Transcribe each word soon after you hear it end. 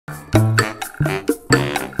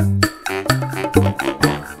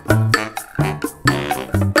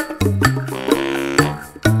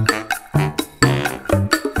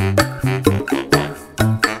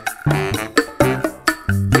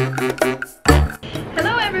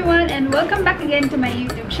Welcome back again to my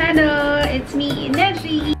YouTube channel. It's me,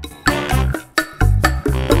 Neji.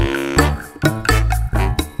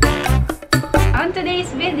 On today's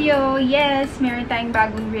video, yes, meron tayong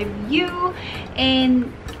bagong review. And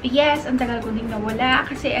yes, ang tagal ko ding nawala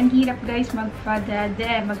kasi ang hirap guys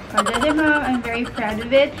magpadade, ma'am. I'm very proud of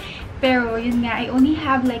it. Pero yun nga, I only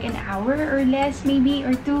have like an hour or less maybe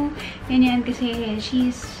or two. Ganyan kasi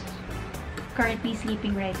she's currently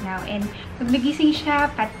sleeping right now. And pag nagising siya,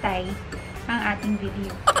 patay ang ating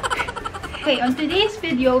video. Okay, on today's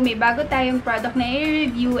video, may bago tayong product na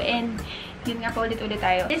i-review and yun nga pa ulit-ulit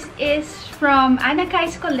tayo. This is from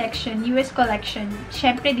Anakai's collection, US collection.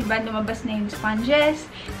 Syempre, di ba, lumabas na yung sponges.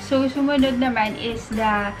 So, sumunod naman is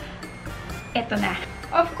eto na.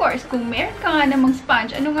 Of course, kung meron ka nga namang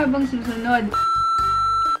sponge, ano nga bang susunod?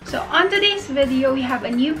 So, on today's video, we have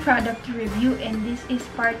a new product to review and this is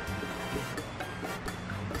part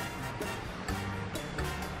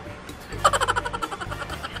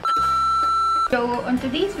So, on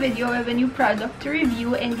today's video, I have a new product to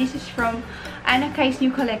review and this is from Anakai's new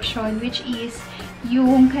collection which is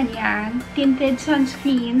yung kanyang Tinted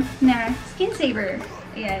Sunscreen na Skin Saver.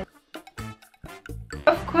 Ayan.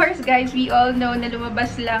 Of course, guys, we all know na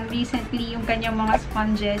lumabas lang recently yung kanyang mga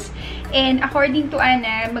sponges. And according to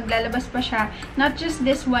Ana, maglalabas pa siya. Not just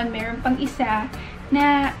this one, meron pang isa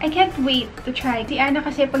na I can't wait to try. Si Ana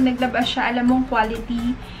kasi pag naglabas siya, alam mong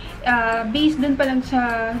quality. Based dun pa lang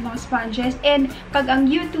sa mga sponges. And pag ang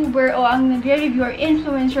YouTuber o ang nagre-review or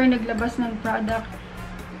influencer naglabas ng product,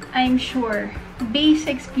 I'm sure, based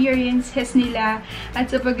experiences nila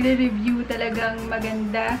at sa pagre-review talagang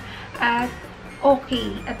maganda at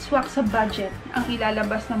okay at swak sa budget ang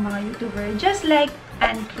ilalabas ng mga YouTuber. Just like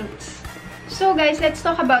Ann Cruz. So guys, let's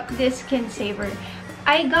talk about this Skin Saver.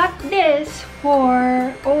 I got this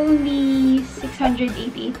for only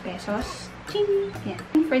 688 pesos. Yeah.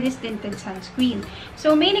 For this tinted sunscreen.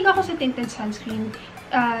 So, mahilig ako sa tinted sunscreen.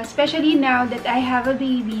 Especially now that I have a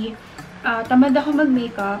baby. Tamad ako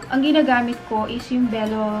mag-makeup. Ang ginagamit ko is yung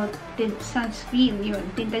Bello tinted sunscreen. Yun,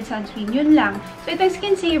 tinted sunscreen. Yun lang. So, itong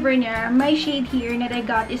Skin Saver niya, my shade here that I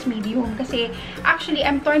got is medium. Kasi, actually,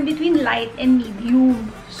 I'm torn between light and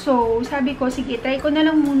medium. So, sabi ko, sige, try ko na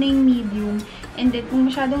lang muna yung medium. And then,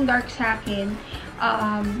 kung masyadong dark sa akin,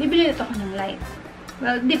 bibili na ako ng light.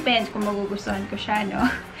 Well, depends kung magugustuhan ko siya, no?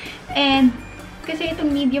 And, kasi itong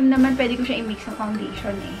medium naman, pwede ko siya i-mix sa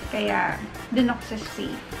foundation, eh. Kaya, dun ako sa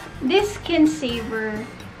safe. This Skin Saver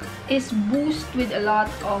is boost with a lot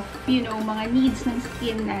of, you know, mga needs ng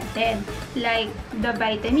skin natin. Like, the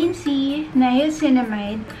vitamin C,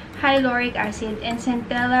 niacinamide, hyaluronic acid, and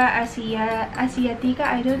Centella asiatica.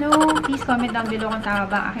 I don't know. Please comment down below kung tama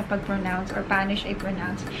ba ang aking pag-pronounce or paano siya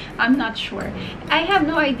i-pronounce. I'm not sure. I have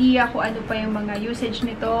no idea kung ano pa yung mga usage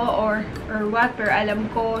nito or what, pero alam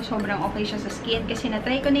ko sobrang okay siya sa skin kasi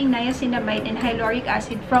na-try ko na yung niacinamide and hyaluronic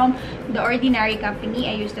acid from The Ordinary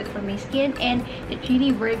company. I used it for my skin and it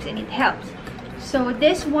really works and it helps. So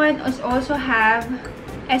this one also have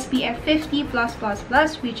SPF 50+++,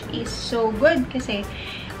 which is so good kasi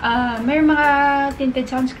may mga tinted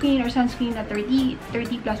sunscreen or sunscreen na 30+++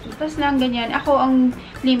 lang, ganyan. Ako, ang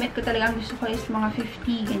limit ko talaga, gusto ko is mga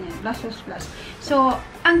 50, ganyan, +++. So,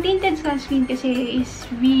 ang tinted sunscreen kasi is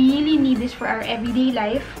we really need this for our everyday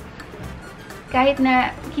life. Kahit na,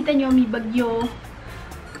 kita nyo, may bagyo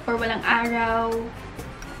or walang araw,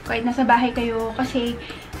 kahit nasa bahay kayo, kasi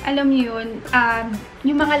alam niyo yun,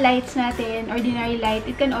 yung mga lights natin, ordinary light,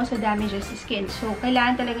 it can also damage the skin. So,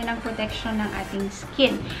 kailangan talaga ng protection ng ating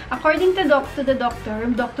skin. According to the doctor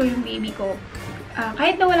yung baby ko,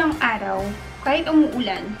 kahit na walang araw, kahit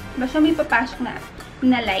umuulan, basta may papasok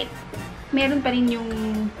na light, meron pa rin yung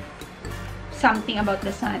something about the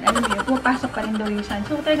sun. Alam niyo, pumapasok pa rin daw yung sun.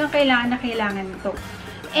 So, talagang kailangan ito.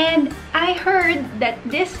 And I heard that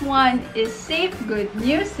this one is safe. Good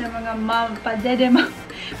news sa mga mom, padede mom.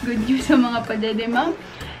 Good news sa mga padede mom.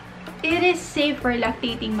 It is safe for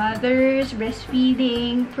lactating mothers,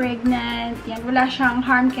 breastfeeding, pregnant. Yan, wala siyang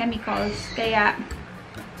harm chemicals. Kaya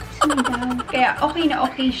okay na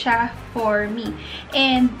okay siya for me.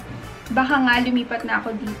 And baka nga lumipat na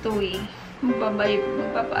ako dito eh.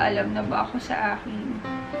 Magpapaalam na ba ako sa aking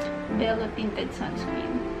Bello Tinted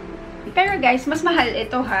Sunscreen? Pero guys, mas mahal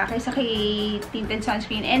ito ha, kaysa kay Tinted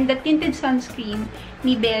Sunscreen. And the Tinted Sunscreen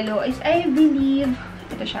ni Bello is, I believe,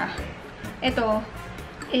 ito siya. Ito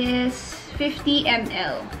is 50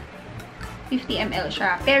 ml. 50 ml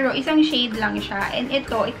siya. Pero isang shade lang siya. And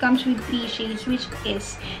ito, it comes with 3 shades which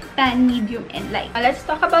is tan, medium, and light. Let's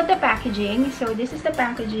talk about the packaging. So, this is the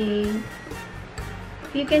packaging.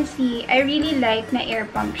 You can see, I really like na air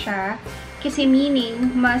pump siya. Kasi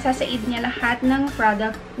meaning, masasaid niya lahat ng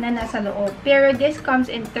product na nasa loob. Pero this comes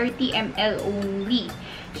in 30 ml only.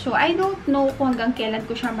 So, I don't know kung hanggang kailan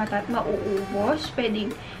ko siya mauubos. Pwedeng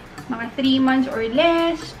mga 3 months or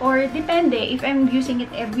less. Or depende if I'm using it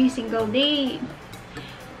every single day.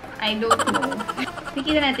 I don't know.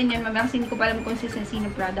 Nakikita natin yun mamaya kasi hindi ko pa alam consistency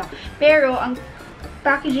ng product. Pero, ang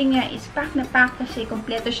packaging niya is pack na pack kasi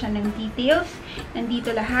kompleto siya ng details. Nandito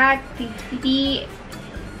lahat. 50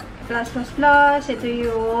 plus. Ito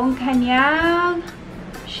yung kanyang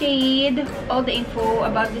shade. All the info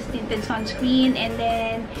about this tinted sunscreen. And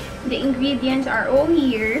then, the ingredients are all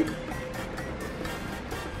here.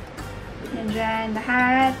 Nandyan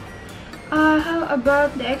lahat. How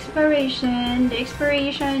about the expiration? The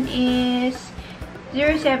expiration is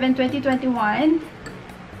 07/2021.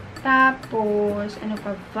 Tapos, ano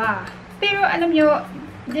pa ba? Pero, alam nyo,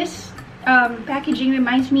 this packaging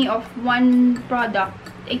reminds me of one product.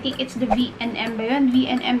 I think it's the V&M ba yun?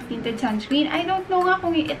 V&M Tinted Sunscreen. I don't know nga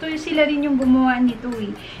kung ito sila rin yung gumawa nito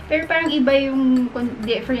eh. Pero parang iba yung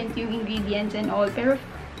different yung ingredients and all. Pero,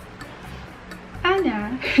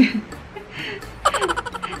 Ana?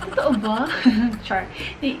 Totoo ba? Char.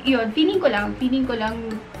 Yun, feeling ko lang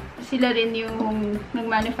sila rin yung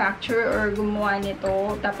nag-manufacture or gumawa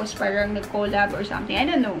nito. Tapos parang nag-collab or something. I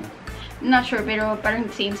don't know. Not sure, pero parang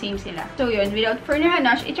same sila. So yun, without further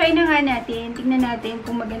ado, i-try na nga natin. Tignan natin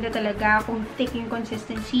kung maganda talaga, kung thick yung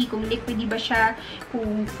consistency, kung liquidy ba siya,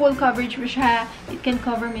 kung full coverage ba siya, it can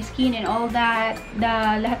cover my skin and all that.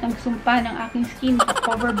 Lahat ng sumpa ng aking skin,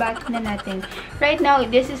 cover back na natin. Right now,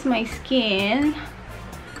 this is my skin.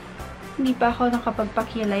 Hindi pa ako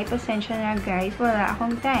nakapagpakilay. Pasensya na guys, wala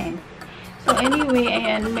akong time. So anyway,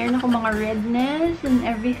 ayan, meron ako mga redness and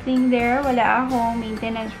everything there. Wala akong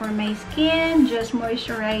maintenance for my skin, just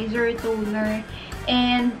moisturizer, toner,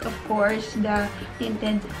 and of course, the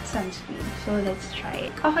tinted sunscreen. So let's try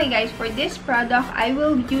it. Okay guys, for this product, I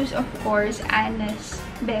will use of course, Anna's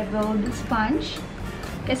beveled sponge.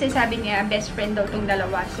 Kasi sabi niya, best friend daw tong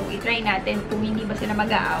dalawa. So, i-try natin kung hindi ba sila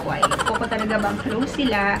mag-aaway. Kung talaga bang close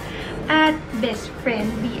sila. At best friend,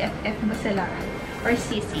 BFF ba sila? Or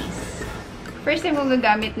sissies. First time kong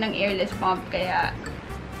gagamit ng airless pump, kaya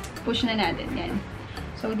push na natin yan.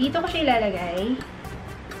 So, dito ko siya ilalagay.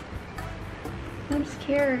 I'm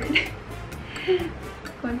scared.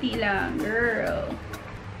 Konti lang, girl.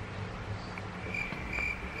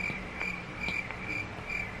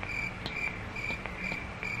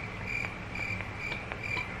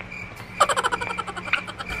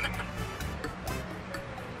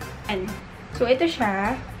 So, ito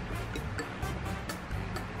siya.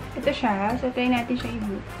 So, try natin siya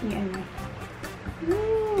i-ano.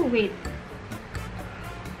 Ooh, wait.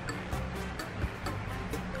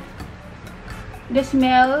 The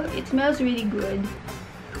smell, it smells really good.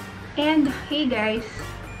 And, hey guys,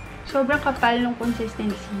 sobrang kapal ng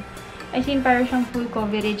consistency. As in, parang siyang full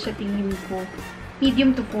coverage sa tingin ko.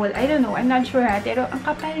 Medium to full. I don't know. I'm not sure ha. Pero, ang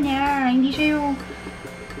kapal niya. Hindi siya yung...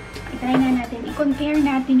 I-try na natin. I-compare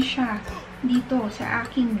natin siya dito sa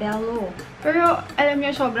aking bello. Pero, alam niyo,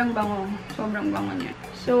 sobrang bango. Sobrang bango niya.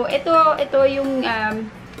 So, ito yung,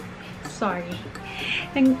 sorry.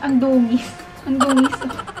 Ang dungis. Ang dungis.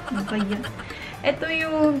 Ano ba yan? Ito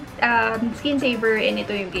yung Skin Saver and ito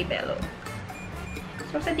yung kay Bello.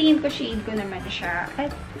 So, sa tingin ko, shade ko naman siya. At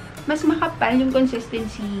mas makapal yung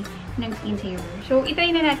consistency ng Skin Saver. So, itry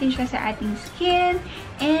na natin siya sa ating skin.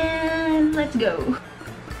 And, let's go!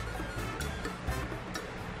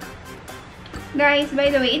 Guys, by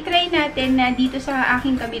the way, itry natin na dito sa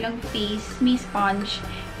aking kabilang face, may sponge.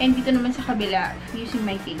 And dito naman sa kabila, using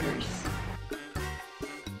my fingers.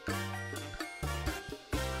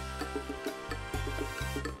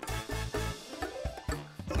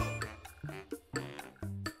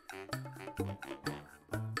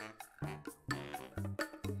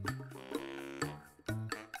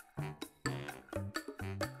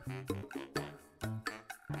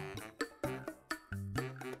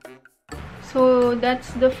 So,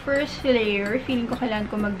 that's the first layer. Feeling ko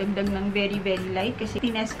kailangan ko magdagdag ng very, very light kasi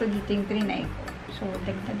tinest ko dito yung trinay ko. So,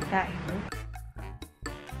 dagdag tayo.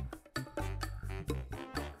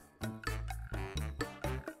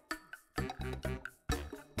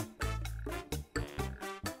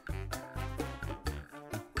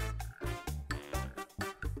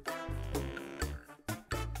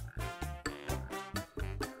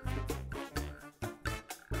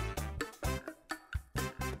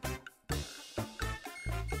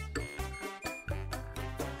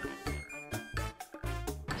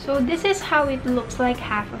 So, this is how it looks like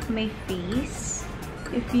half of my face.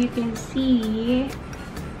 If you can see.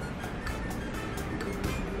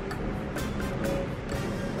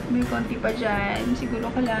 May konti pa dyan.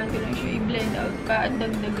 Siguro kailangan ko lang siya i-blend out pa at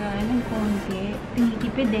dagdagan ng konti.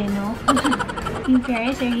 Tinitipid eh, no? In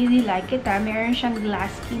fairness, I really like it, ha? Meron siyang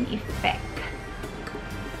glass skin effect.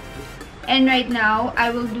 And right now,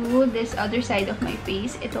 I will do this other side of my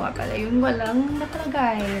face. Ito nga pala yung walang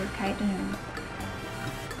nakalagay. Kahit ano.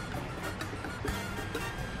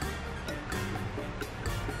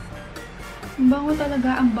 Ang bango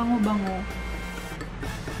talaga. Ang bango-bango.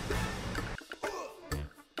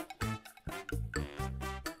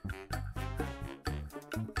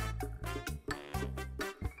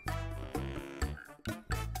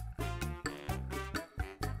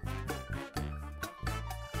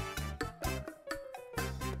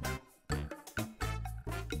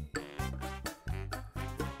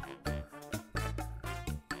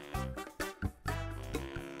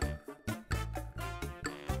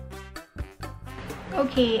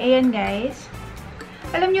 Okay, ayan guys.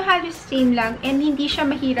 Alam nyo, halos same lang and hindi siya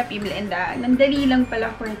mahirap i-blend. Nandali lang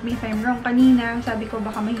pala, correct me if I'm wrong. Kanina, sabi ko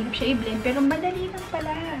baka mahirap siya i-blend, pero madali lang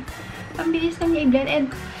pala. Ang bilis lang niya i-blend and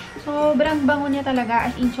sobrang bango niya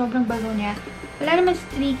talaga, as in sobrang bango niya. Wala naman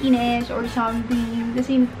streakiness or something,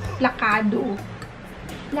 kasi plakado.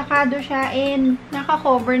 Plakado siya and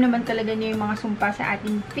naka-cover naman talaga niya yung mga sumpa sa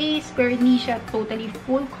ating face, pero hindi siya totally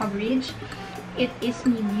full coverage. It is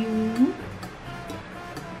medium.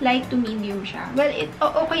 Light to medium siya. Well,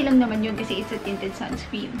 okay lang naman yun kasi it's a tinted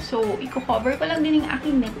sunscreen. So, i-cover ko lang din yung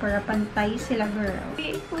aking neck para pantay sila, girl.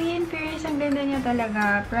 Okay, in fairness, ang ganda niya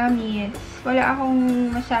talaga. Promise. Wala akong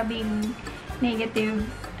masabing negative.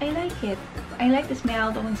 I like it. I like the smell,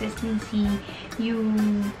 the consistency, yung,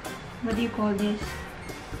 what do you call this?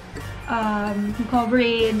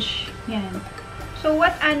 Coverage. Yan. So,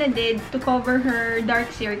 what Anna did to cover her dark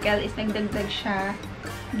circle is nagdagdag siya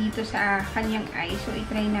dito sa kanyang eye. So,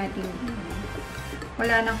 i-try natin.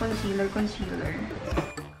 Wala nang concealer.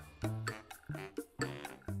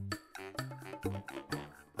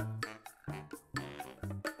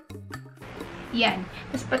 Yan.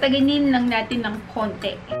 Tapos, pataganin lang natin ng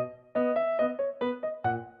konti.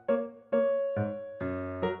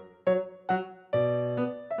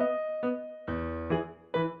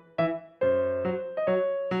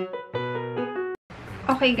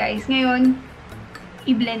 Okay, guys. Ngayon,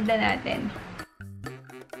 i-blend na natin.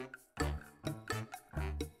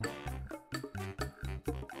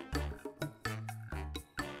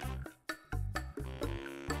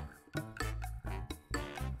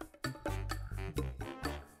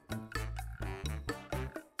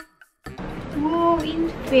 Wow, in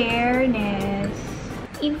fairness,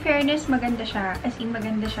 maganda siya. As in,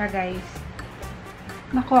 maganda siya, guys.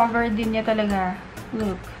 Na-cover din niya talaga.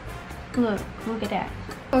 Look at that.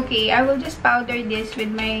 Okay, I will just powder this with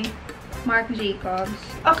my Marc Jacobs.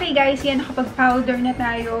 Okay guys, yan, nakapag-powder na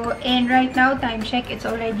tayo. And right now, time check, it's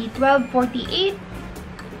already 12:48.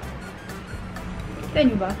 Ito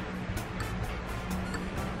nyo ba?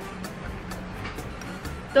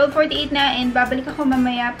 12:48 na, and babalik ako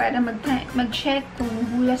mamaya para mag-check kung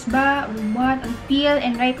hulas ba or what, ang feel.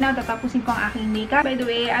 And right now, tatapusin ko ang aking makeup. By the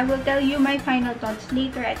way, I will tell you my final thoughts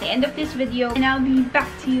later at the end of this video. And I'll be back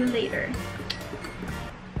to you later.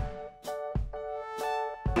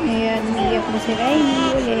 Ayan, iyak na si Riley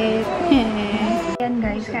ulit. Ayan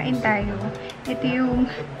guys, kain tayo. Ito yung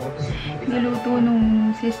niluto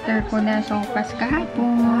nung sister ko na sopas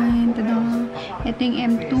kahapon. Ito yung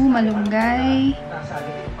M2, malunggay.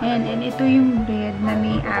 And ito yung bread na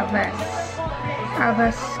may Avas.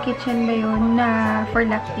 Avas Kitchen ba yun na for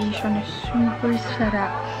lactation. Super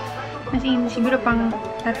sarap. As in, siguro pang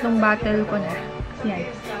 3 bottle ko na. Yan.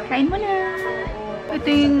 Kain mo na! Ito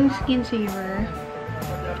yung skin saver.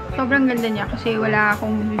 Sobrang ganda niya kasi wala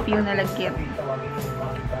akong feel na lagkit.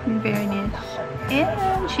 In fairness.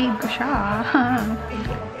 And shade ko siya.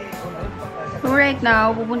 So right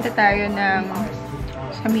now, pupunta tayo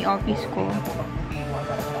sa may office ko.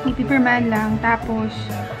 May paperman lang. Tapos,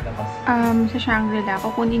 sa Shangri-La,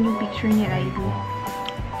 kukunin yung picture ni Riley.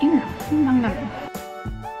 Yun lang naman.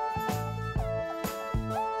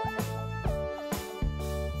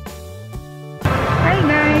 Hi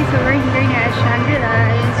guys! So we're here na at Shangri-La.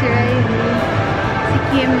 Ayan si Riley. Si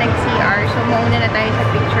Kim nag-CR. So mauna na tayo sa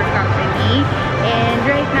picture company. And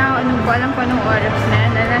right now, alam ko anong oras na.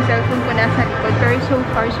 Cellphone ko nasa likod. Pero so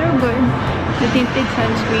far, so good. The Tinted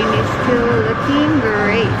Sunscreen is still looking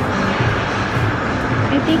great.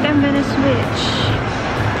 I think I'm gonna switch.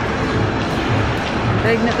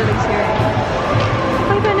 Talag na talag si Riley.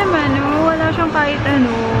 Okay pa naman, no? Wala siyang kahit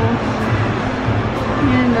ano.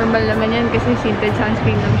 Yan, normal naman yan kasi tinted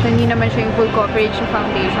sunscreen naman siya. Hindi naman siya yung full coverage ng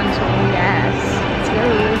foundation. So, yes. Let's go.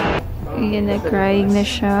 Ayan, na-crying na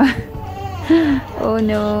siya. Oh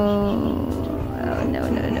no. Oh no,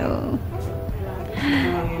 no, no.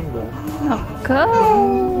 Ako.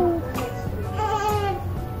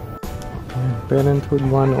 Parenthood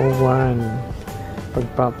 101.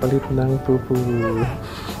 Pagpapalit ng pupu.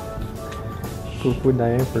 Pupu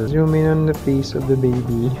diaper. Zoom in on the face of the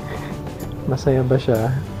baby. Masaya ba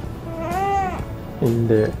siya?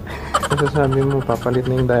 Hindi. Sasabi mo, papalit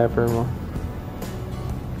na yung diaper mo.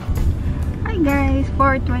 Hi guys!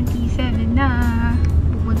 4:27 na.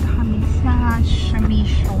 Pupunta kami sa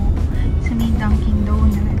Shamisho. Sa may Dunkin'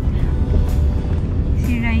 Donut.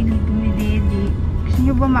 Si Riley dumidede. Gusto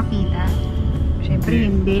niyo ba makita? Siyempre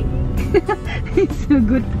hindi.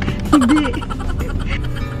 Sagot. Hindi.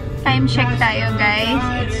 Time check tayo guys.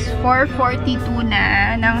 It's 4:42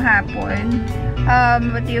 na ng hapon.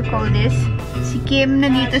 What do you call this? Si Kim na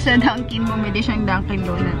dito sa Dunkin', bumili siyang Dunkin'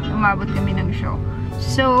 Donut. Umabot kami ng show.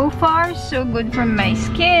 So far, so good for my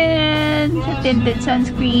skin. Sa Tinted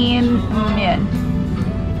Sunscreen. Yan.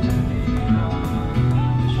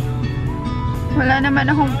 Wala naman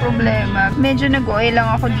akong problema. Medyo nag-oil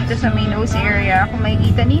lang ako dito sa may nose area. Kung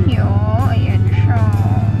makikita ninyo, ayan siya.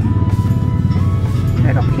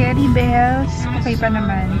 Pero Carrie Bells, okay pa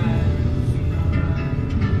naman.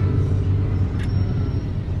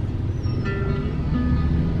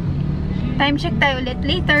 Time check tayo ulit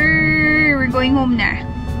later. We're going home na.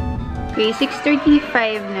 Okay,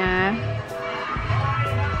 6:35 na.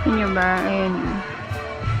 Ano ba? Ayan.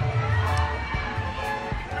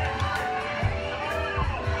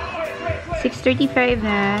 6:35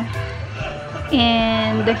 na.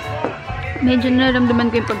 And medyo naramdaman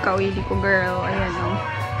ko yung pagka-oily ko, girl. Ayan, oh.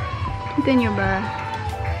 Kita nyo ba?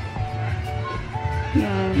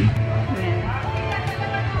 Ayan. Ayan.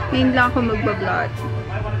 Ngayon lang ako magbablot.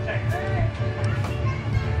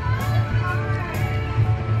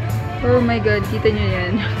 Oh my god, kita nyo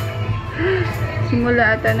yan.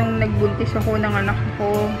 Simula ata nung nagbuntis ako ng anak ko,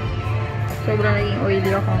 sobrang naging oily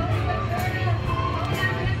ako.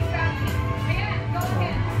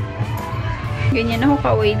 Ganyan ako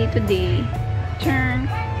ka-oily today. Char.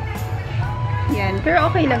 Yan. Pero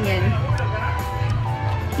okay lang yan.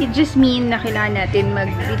 It just mean na kailangan natin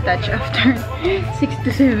mag-retouch after 6 to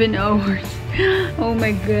 7 hours. Oh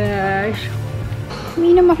my gosh.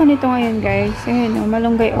 Uminom ako nito ngayon, guys. Ayan, oh,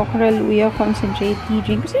 malunggay okra luya concentrate tea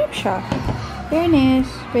drink. Masarap siya. Fairness.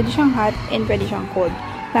 Pwede siyang hot and pwede siyang cold.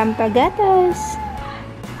 Pampagatas.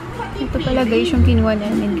 Ito pala, guys, yung kinuha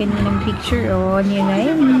namin kaninang picture, oh, ni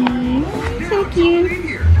Riley. So cute.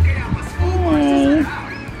 Hi.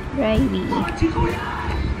 Riley.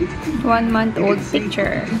 1-month-old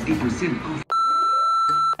picture.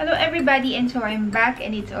 Hello, everybody, and so I'm back,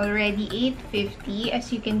 and it's already 8:50. As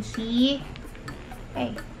you can see,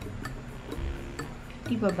 ay,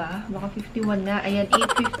 di ba ba? Baka 51 na. Ayan,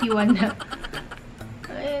 8:51 na.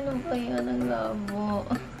 Ay, ano ba yan? Ang labo.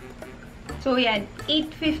 So, yan.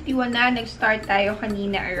 8:51 na. Nag-start tayo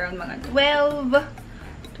kanina around mga 12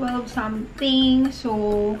 something. So,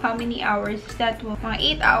 how many hours is that?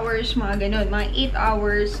 Mga 8 hours, mga ganun. Mga 8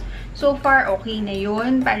 hours. So far, okay na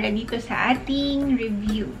yun para dito sa ating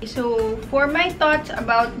review. So, for my thoughts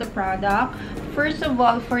about the product, first of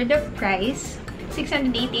all, for the price,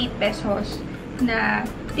 688 pesos na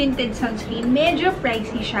tinted sunscreen. Medyo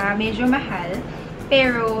pricey siya, medyo mahal.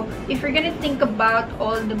 Pero, if you're gonna think about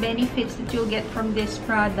all the benefits that you'll get from this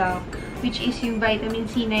product, which is yung vitamin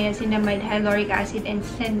C, niacinamide, hyaluronic acid, and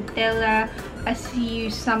centella aceu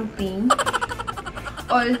something,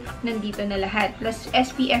 all nandito na lahat. Plus,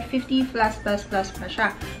 SPF 50 plus pa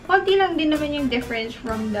siya. Konti lang din naman yung difference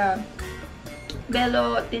from the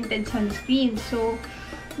Bello Tinted Sunscreen. So,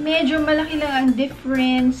 medyo malaki lang ang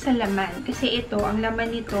difference sa laman. Kasi ito, ang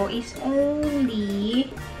laman nito is only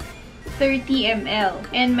 30 ml.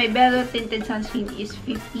 And my Bello Tinted Sunscreen is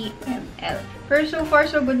 50 ml. Pero so far,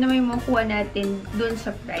 so good naman yung makuha natin dun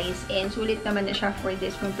sa price. And sulit naman na siya for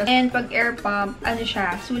this one. And pag air pump, ano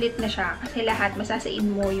siya, sulit na siya. Kasi lahat,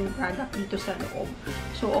 masasain mo yung product dito sa loob.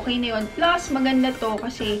 So, okay na yun. Plus, maganda to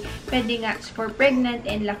kasi pwede nga for pregnant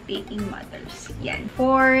and lactating mothers. Yan.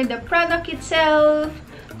 For the product itself,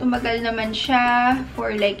 tumagal naman siya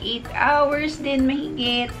for like 8 hours din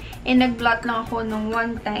mahigit. And nag-blot lang ako nung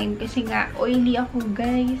one time kasi nga oily ako,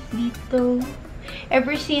 guys, dito.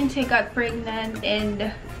 Ever since I got pregnant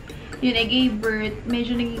and yun, I gave birth,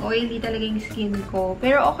 medyo naging oily talaga yung skin ko.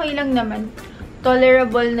 Pero okay lang naman.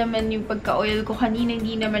 Tolerable naman yung pagka-oil ko. Kanina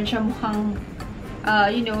hindi naman siya mukhang,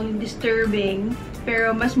 you know, disturbing.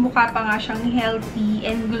 Pero mas mukha pa nga siyang healthy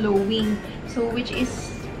and glowing. So, which is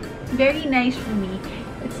very nice for me.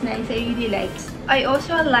 It's nice. I really like it. I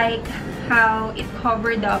also like how it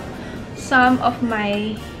covered up some of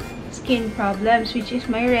my skin problems, which is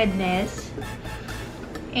my redness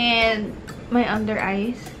and my under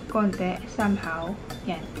eyes, konti, somehow.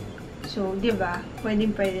 Yan. So, diba? Pwede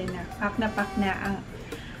na. Pak na ang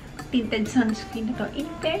tinted sunscreen na to. In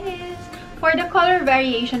fairness, for the color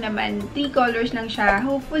variation naman, 3 colors lang siya.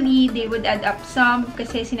 Hopefully, they would add up some.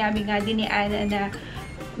 Kasi sinabi nga din ni Anna na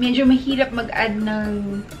medyo mahirap mag-add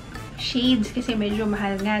ng shades kasi medyo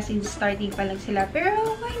mahal nga since starting pa lang sila. Pero,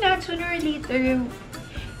 why not? Sooner or later,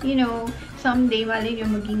 you know, someday, malay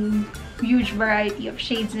nyo maging huge variety of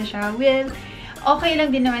shades na siya. Well, okay lang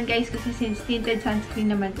din naman guys kasi since tinted sunscreen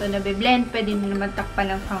naman to, nabe-blend, pwede na naman takpan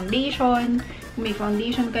ng foundation. Kung may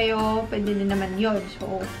foundation kayo, pwede na naman yun.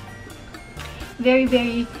 So, very,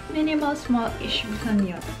 very minimal, small issues on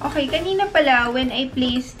yun. Okay, kanina pala, when I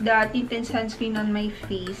placed the tinted sunscreen on my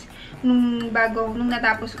face, nung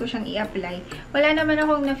natapos ko siyang i-apply, wala naman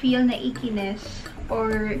akong na-feel na ickiness.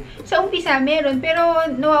 Or, sa umpisa, meron, pero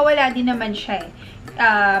nawawala din naman siya eh.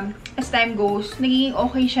 As time goes, nagiging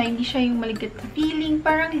okay siya, hindi siya yung maligat sa feeling,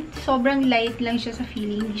 parang sobrang light lang siya sa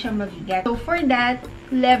feeling, hindi siya mabigat. So, for that,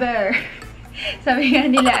 lever. Sabi nga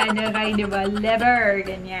nila, kay, diba? Lever,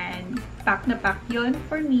 ganyan. Pack na pack yun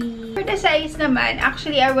for me. For the size naman,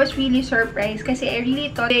 actually, I was really surprised kasi I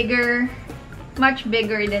really thought bigger, much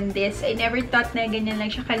bigger than this. I never thought na ganyan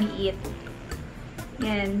lang siya kaliit.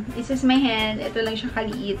 Yan. This is my hand. Ito lang siya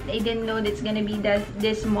kaliit. I didn't know that's gonna be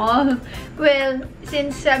this small. Well,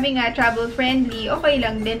 since sabi nga, travel-friendly, okay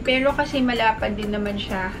lang din. Pero kasi malapad din naman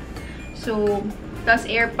siya. So, tapos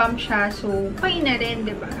air pump siya. So, okay na rin,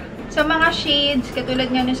 diba? Sa mga shades, katulad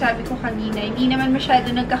nga nung sabi ko kanina, hindi naman masyado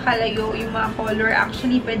nagkakalayo yung mga color.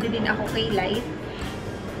 Actually, pwede din ako kay light.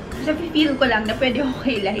 So, feel ko lang na pwede ako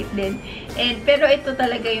kay light din. Pero ito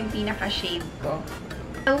talaga yung pinaka-shade ko.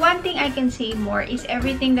 One thing I can say more is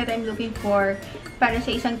everything that I'm looking for para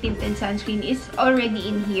sa isang tinted sunscreen is already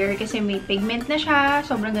in here. Kasi may pigment na siya.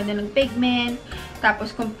 Sobrang ganda ng pigment.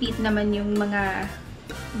 Tapos, complete naman yung mga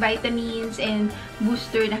vitamins and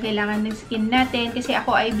booster na kailangan ng skin natin. Kasi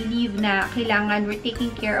ako, I believe na kailangan we're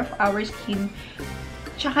taking care of our skin.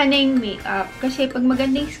 Tsaka na yung makeup. Kasi pag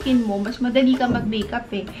maganda yung skin mo, mas madali ka mag-makeup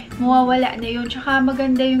eh. Mawawala na yun. Tsaka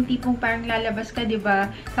maganda yung tipong parang lalabas ka,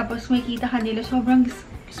 diba? Tapos makikita ka nila, sobrang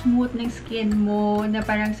smooth ng skin mo. Na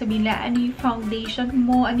parang sabihin nila, ano yung foundation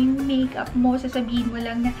mo, ano yung makeup mo. Sasabihin mo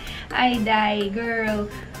lang na, ay, die, girl,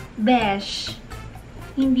 besh.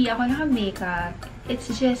 Hindi ako naka-makeup. It's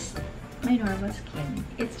just my normal skin.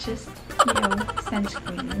 It's just, you know,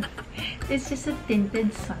 sunscreen. It's just a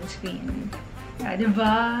tinted sunscreen.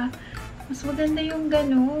 Diba? Mas maganda yung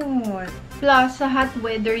ganun. Plus, sa hot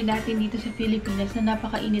weather natin dito sa Pilipinas na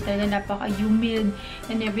napaka-init talaga, napaka-humid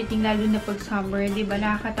and everything, lalo na pag summer, diba?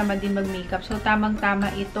 Nakakatamad din mag-makeup. So,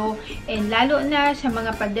 tamang-tama ito. And lalo na sa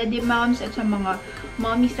mga pa-daddy moms at sa mga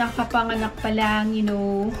mommies na kapanganak pa lang, you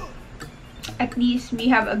know, at least we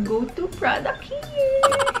have a go-to product here.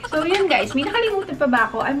 So, yun guys. May nakalimutan pa ba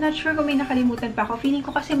ako? I'm not sure kung may nakalimutan pa ako. Feeling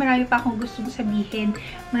ko kasi marami pa akong gustong sabihin.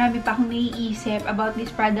 Marami pa akong naiisip about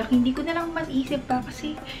this product. Hindi ko na lang masisip pa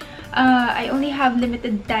kasi I only have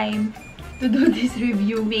limited time to do this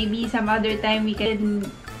review. Maybe some other time we can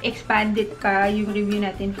expand it pa yung review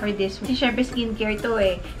natin for this. Kasi syempre skincare to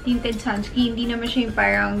eh. Tinted sunscreen. Hindi naman siya yung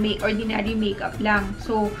parang ordinary makeup lang.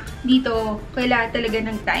 So, dito, kailangan talaga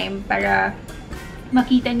ng time para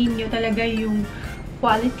makita ninyo talaga yung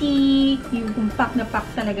quality, yung pack na pack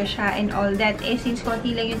talaga siya and all that. Eh, since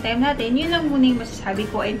konti lang yung time natin, yun lang muna yung masasabi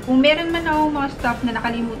ko. And kung meron man ako mga stuff na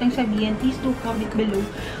nakalimutan sabihin, please do comment below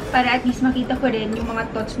para at least makita ko rin yung mga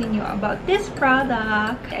thoughts ninyo about this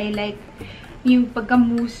product. I like yung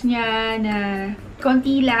pagka-mousse niya na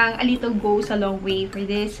konti lang, a little goes a long way for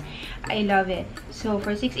this. I love it. So,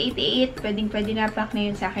 for $6.88, pwede na pack na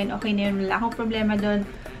yun sa akin. Okay na yun. Wala akong problema doon.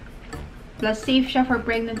 Plus, safe siya for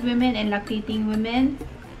pregnant women and lactating women.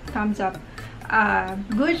 Thumbs up.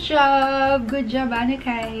 Good job! Good job,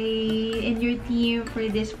 Anakay, and your team for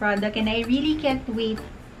this product. And I really can't wait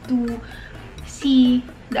to see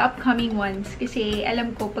the upcoming ones. Kasi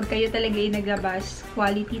alam ko, pag kayo talaga yung naglabas,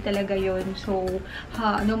 quality talaga yon. So,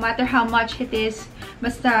 no matter how much it is,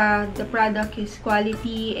 basta the product is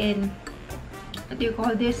quality and, what do you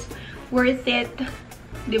call this? Worth it.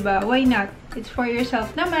 Diba? Why not? It's for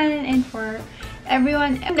yourself naman and for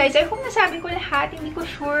everyone. And guys, I hope nasabi ko lahat. Hindi ko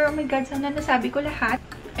sure. Oh my God, sana nasabi ko lahat.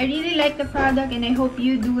 I really like the product and I hope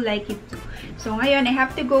you do like it too. So, ngayon, I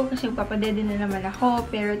have to go kasi papadede na naman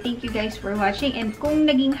ako. Pero thank you guys for watching. And kung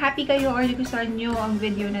naging happy kayo or nagustuhan nyo ang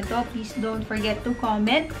video na to, please don't forget to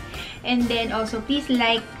comment. And then also, please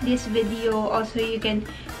like this video. Also, you can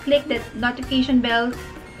click that notification bell.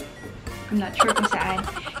 I'm not sure kung saan.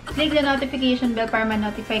 Click the notification bell para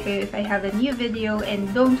ma-notify kayo if I have a new video.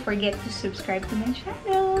 And don't forget to subscribe to my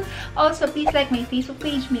channel. Also, please like my Facebook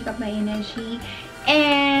page, Makeup by YNEJI.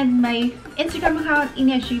 And my Instagram account,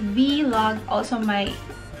 YNEJIVLOGS. Also, my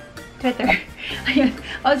Twitter.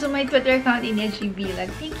 Also, my Twitter account,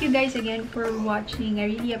 YNEJIVLOGS. Thank you guys again for watching.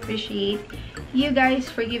 I really appreciate you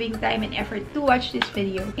guys for giving time and effort to watch this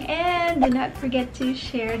video. And do not forget to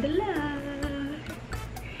share the love.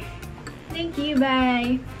 Thank you.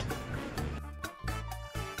 Bye.